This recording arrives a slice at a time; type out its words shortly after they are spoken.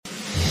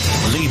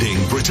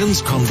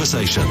Britain's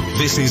conversation.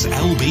 This is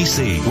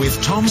LBC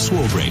with Tom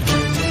Swarbrick.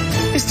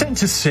 It's 10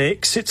 to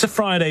 6. It's a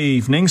Friday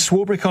evening.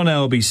 Swarbrick on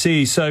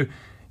LBC, so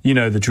you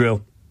know the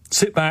drill.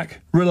 Sit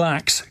back,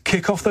 relax,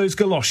 kick off those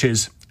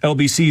galoshes.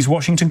 LBC's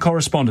Washington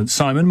correspondent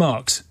Simon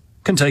Marks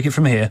can take it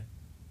from here.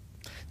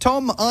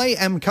 Tom, I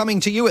am coming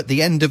to you at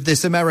the end of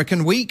this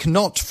American week,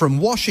 not from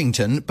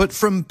Washington, but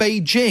from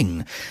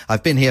Beijing.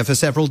 I've been here for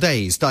several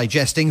days,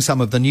 digesting some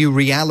of the new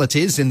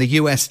realities in the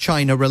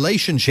US-China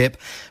relationship,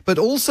 but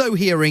also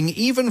hearing,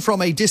 even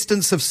from a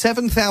distance of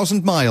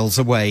 7,000 miles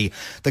away,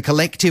 the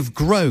collective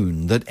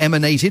groan that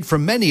emanated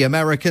from many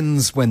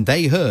Americans when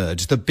they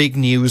heard the big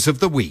news of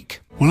the week.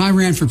 When I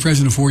ran for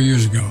president 4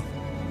 years ago,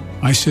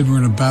 I said we're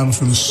in a battle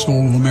for the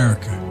soul of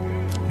America,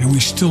 and we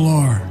still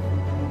are.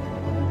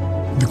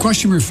 The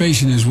question we're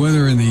facing is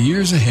whether in the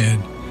years ahead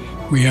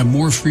we have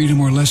more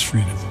freedom or less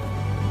freedom,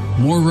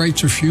 more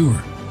rights or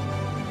fewer.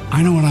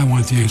 I know what I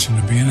want the answer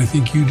to be, and I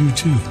think you do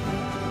too.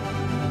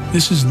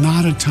 This is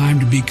not a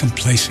time to be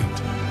complacent.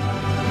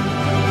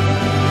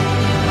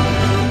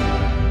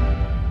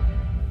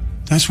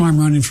 That's why I'm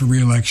running for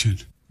re-election.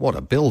 What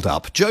a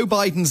build-up. Joe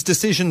Biden's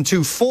decision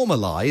to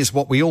formalise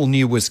what we all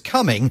knew was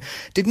coming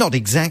did not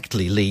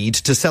exactly lead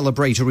to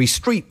celebratory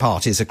street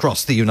parties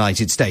across the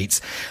United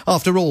States.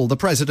 After all, the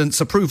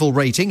president's approval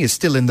rating is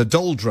still in the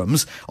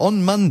doldrums.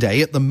 On Monday,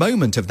 at the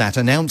moment of that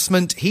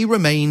announcement, he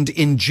remained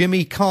in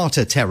Jimmy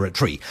Carter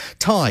territory,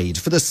 tied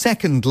for the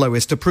second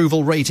lowest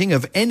approval rating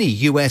of any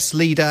US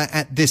leader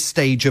at this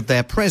stage of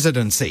their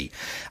presidency.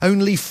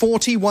 Only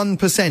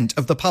 41%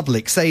 of the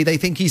public say they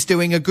think he's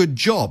doing a good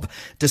job,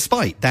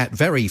 despite that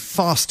very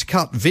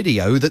fast-cut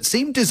video that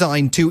seemed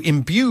designed to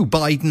imbue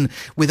Biden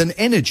with an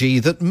energy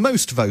that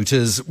most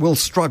voters will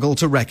struggle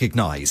to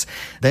recognise.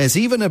 There's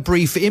even a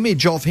brief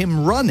image of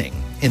him running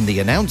in the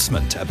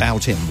announcement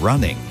about him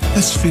running.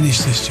 Let's finish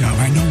this job.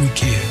 I know we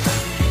can,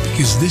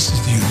 because this is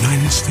the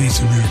United States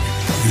of America.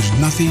 There's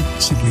nothing,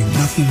 simply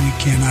nothing we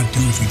cannot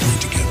do if we do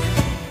it together.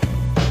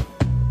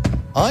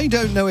 I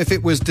don't know if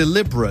it was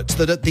deliberate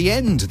that at the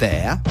end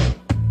there,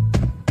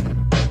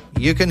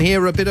 you can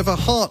hear a bit of a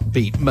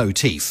heartbeat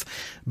motif.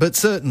 But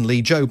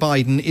certainly Joe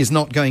Biden is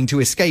not going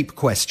to escape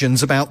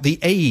questions about the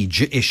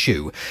age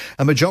issue.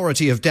 A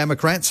majority of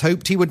Democrats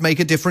hoped he would make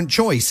a different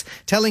choice,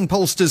 telling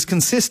pollsters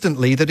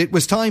consistently that it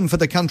was time for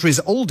the country's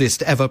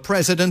oldest ever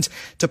president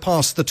to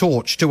pass the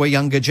torch to a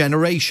younger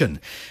generation.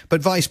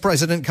 But Vice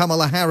President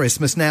Kamala Harris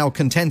must now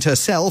content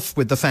herself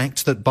with the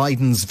fact that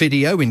Biden's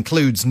video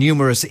includes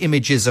numerous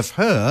images of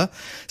her,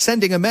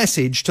 sending a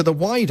message to the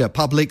wider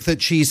public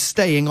that she's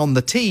staying on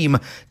the team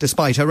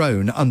despite her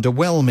own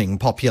underwhelming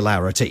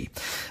popularity.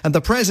 And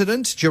the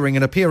president, during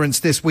an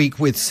appearance this week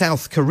with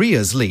South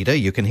Korea's leader,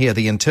 you can hear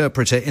the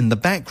interpreter in the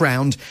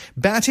background,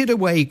 batted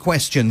away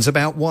questions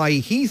about why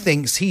he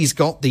thinks he's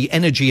got the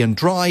energy and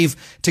drive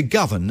to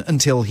govern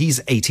until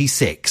he's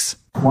 86.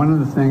 One of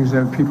the things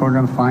that people are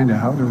going to find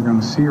out, they're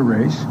going to see a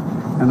race,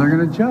 and they're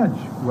going to judge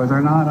whether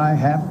or not I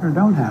have it or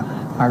don't have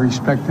it. I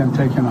respect them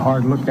taking a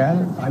hard look at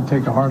it. I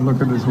take a hard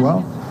look at it as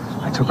well.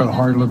 I took a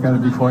hard look at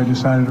it before I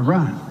decided to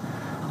run.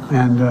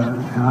 And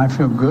I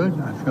feel good.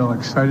 I feel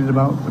excited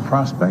about the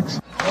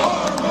prospects.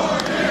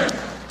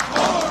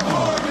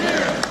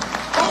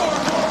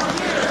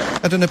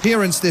 At an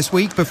appearance this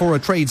week before a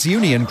trades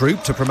union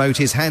group to promote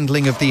his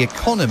handling of the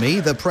economy,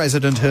 the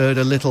president heard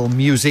a little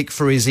music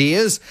for his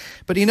ears.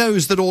 But he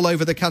knows that all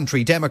over the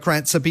country,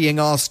 Democrats are being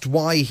asked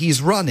why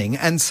he's running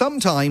and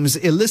sometimes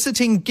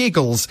eliciting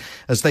giggles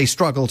as they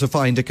struggle to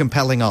find a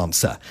compelling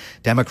answer.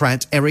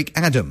 Democrat Eric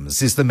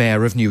Adams is the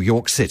mayor of New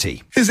York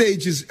City. His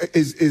age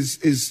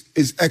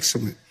is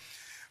excellent.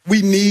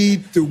 We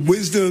need the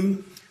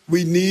wisdom.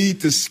 We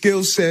need the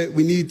skill set.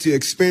 We need the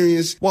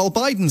experience. While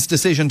Biden's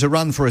decision to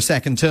run for a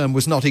second term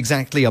was not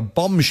exactly a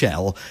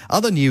bombshell,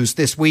 other news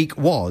this week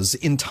was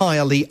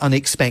entirely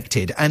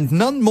unexpected, and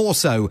none more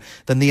so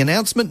than the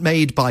announcement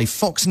made by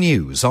Fox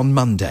News on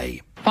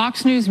Monday.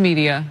 Fox News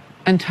Media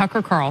and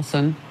Tucker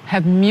Carlson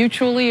have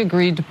mutually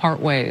agreed to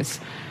part ways.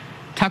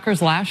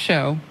 Tucker's last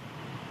show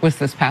was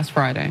this past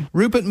Friday.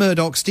 Rupert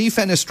Murdoch's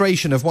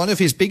defenestration of one of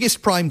his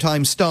biggest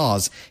primetime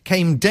stars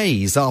came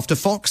days after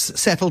Fox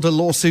settled a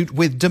lawsuit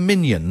with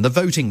Dominion, the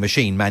voting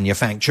machine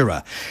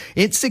manufacturer.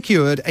 It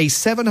secured a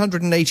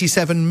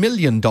 $787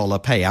 million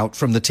payout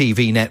from the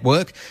TV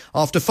network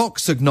after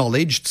Fox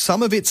acknowledged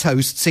some of its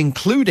hosts,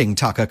 including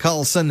Tucker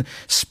Carlson,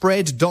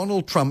 spread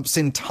Donald Trump's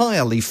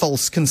entirely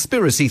false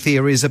conspiracy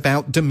theories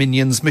about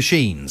Dominion's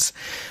machines.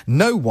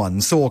 No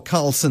one saw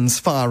Carlson's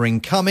firing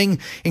coming,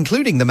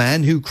 including the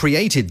man who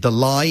created the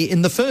lie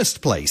in the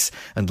first place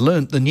and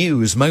learnt the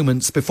news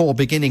moments before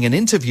beginning an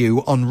interview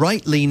on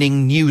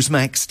right-leaning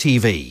Newsmax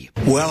TV.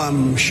 Well,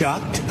 I'm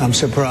shocked. I'm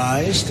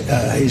surprised.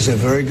 He's a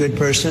very good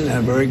person,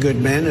 a very good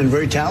man, and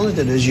very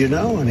talented, as you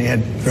know, and he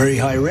had very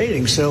high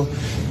ratings. So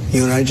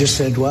You and I just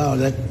said, wow,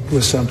 that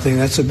was something.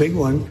 That's a big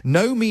one.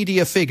 No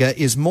media figure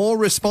is more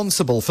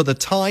responsible for the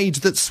tide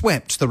that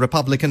swept the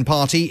Republican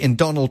Party in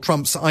Donald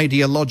Trump's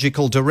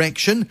ideological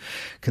direction.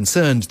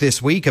 Concerned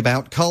this week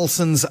about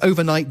Carlson's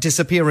overnight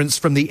disappearance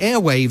from the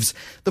airwaves,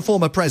 the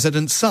former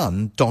president's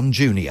son, Don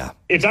Jr.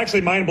 It's actually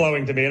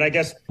mind-blowing to me, and I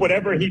guess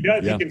whatever he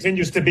does, he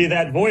continues to be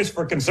that voice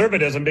for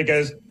conservatism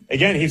because,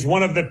 again, he's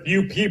one of the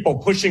few people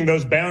pushing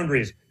those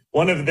boundaries,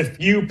 one of the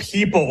few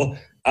people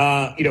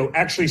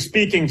actually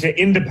speaking to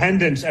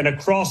independents and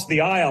across the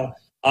aisle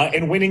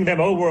and winning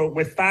them over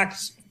with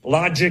facts,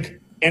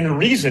 logic, and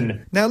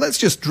reason. Now, let's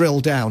just drill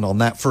down on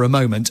that for a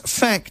moment.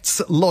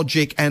 Facts,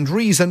 logic, and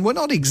reason were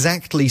not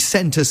exactly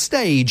centre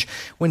stage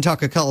when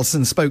Tucker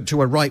Carlson spoke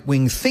to a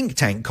right-wing think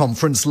tank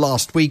conference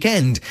last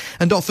weekend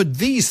and offered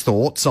these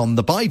thoughts on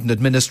the Biden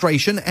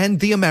administration and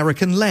the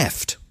American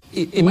left.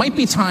 It might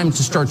be time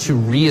to start to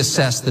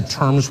reassess the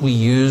terms we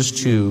use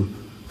to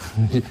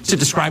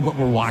describe what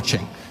we're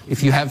watching.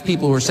 If you have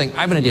people who are saying,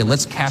 I have an idea,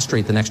 let's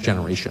castrate the next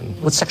generation.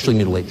 Let's sexually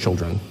mutilate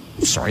children.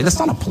 I'm sorry, that's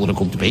not a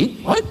political debate.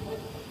 What? It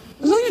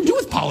has nothing to do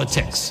with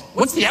politics.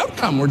 What's the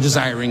outcome we're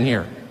desiring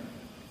here?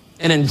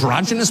 An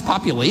androgynous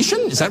population?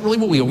 Is that really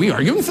what are we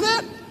arguing for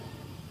that?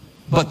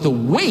 But the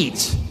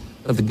weight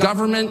of the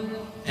government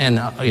and,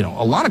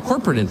 a lot of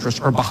corporate interests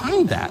are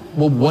behind that.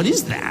 Well, what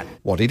is that?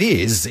 What it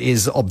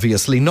is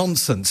obviously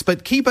nonsense,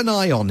 but keep an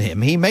eye on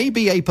him. He may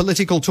be a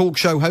political talk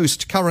show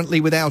host currently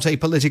without a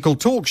political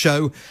talk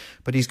show,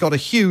 but he's got a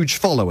huge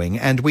following,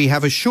 and we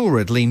have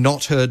assuredly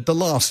not heard the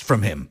last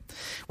from him.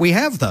 We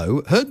have,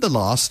 though, heard the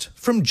last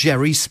from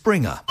Jerry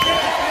Springer.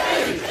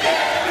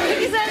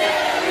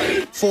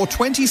 For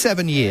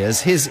 27 years,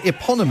 his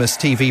eponymous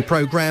TV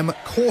programme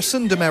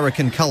coarsened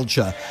American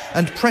culture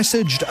and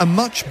presaged a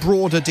much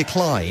broader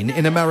decline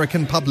in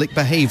American public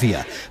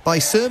behaviour by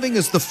serving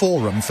as the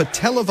forum for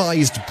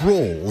televised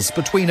brawls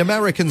between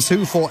Americans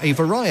who, for a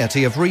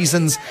variety of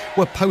reasons,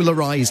 were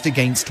polarised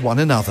against one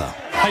another.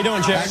 How you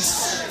doing, Jack?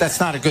 That's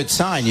not a good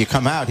sign. You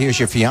come out, here's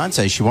your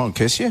fiancée, she won't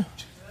kiss you?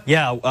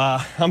 Yeah,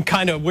 I'm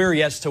kind of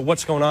weary as to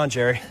what's going on,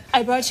 Jerry.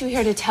 I brought you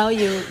here to tell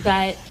you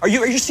that... Are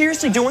you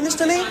seriously doing this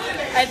to me?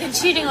 I've been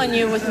cheating on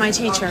you with my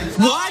teacher.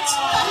 What?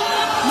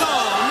 No.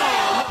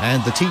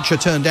 And the teacher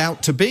turned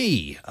out to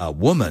be a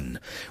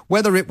woman.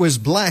 Whether it was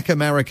black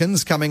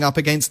Americans coming up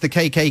against the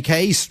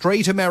KKK,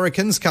 straight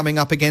Americans coming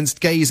up against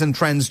gays and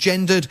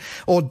transgendered,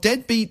 or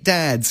deadbeat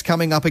dads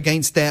coming up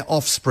against their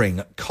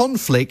offspring,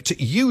 conflict,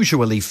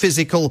 usually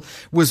physical,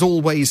 was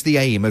always the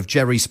aim of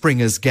Jerry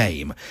Springer's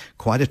game.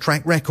 Quite a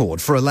track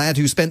record for a lad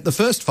who spent the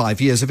first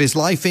 5 years of his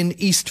life in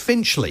East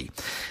Finchley.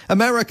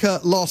 America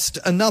lost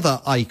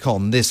another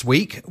icon this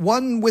week,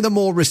 one with a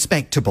more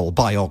respectable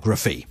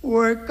biography.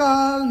 Work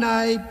all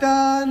night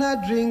and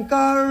a drink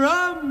a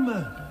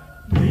rum.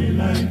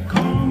 Daylight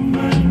come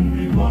and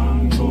we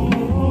want go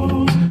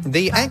home.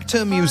 The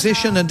actor,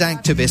 musician and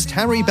activist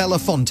Harry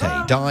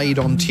Belafonte died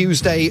on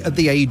Tuesday at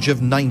the age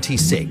of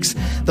 96.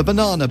 The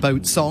Banana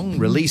Boat song,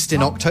 released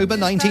in October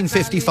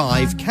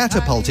 1955,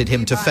 catapulted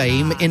him to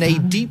fame in a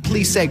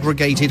deeply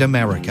segregated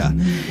America.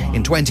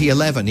 In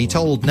 2011, he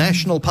told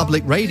National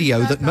Public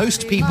Radio that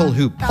most people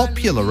who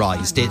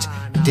popularized it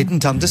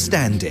didn't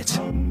understand it.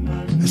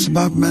 It's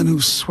about men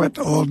who sweat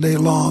all day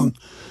long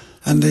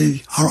and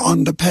they are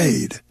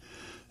underpaid.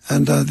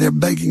 And they're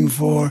begging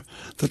for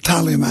the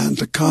tallyman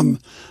to come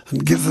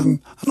and give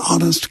them an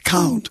honest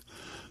count.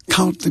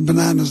 Count the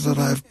bananas that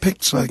I've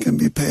picked so I can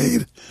be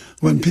paid.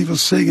 When people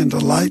sing and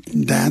delight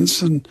and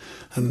dance and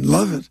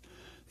love it,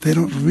 they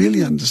don't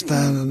really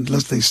understand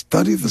unless they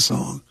study the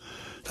song.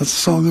 That's a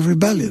song of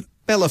rebellion.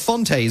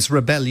 Belafonte's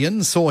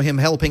rebellion saw him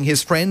helping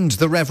his friend,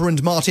 the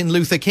Reverend Martin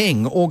Luther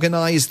King,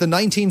 organise the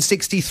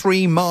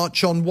 1963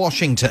 March on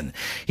Washington.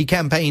 He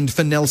campaigned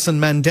for Nelson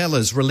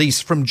Mandela's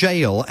release from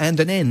jail and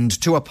an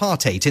end to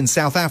apartheid in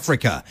South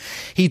Africa.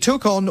 He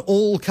took on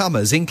all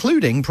comers,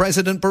 including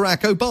President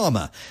Barack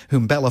Obama,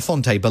 whom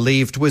Belafonte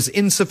believed was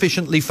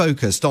insufficiently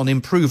focused on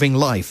improving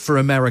life for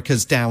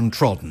America's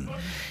downtrodden.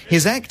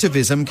 His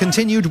activism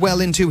continued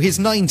well into his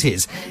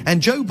 90s,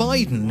 and Joe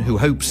Biden, who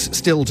hopes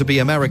still to be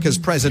America's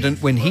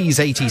president when he's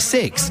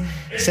 86,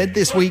 said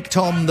this week,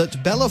 Tom,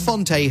 that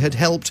Belafonte had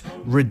helped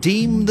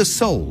redeem the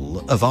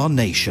soul of our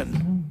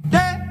nation.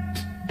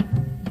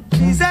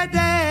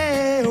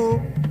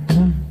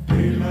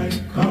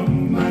 Daylight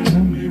come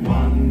and we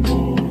want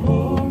go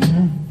home.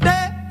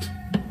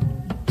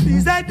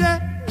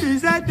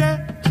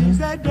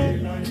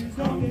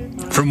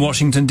 From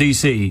Washington,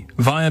 D.C.,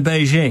 via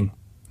Beijing,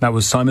 that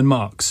was Simon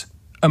Marks,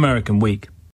 American Week.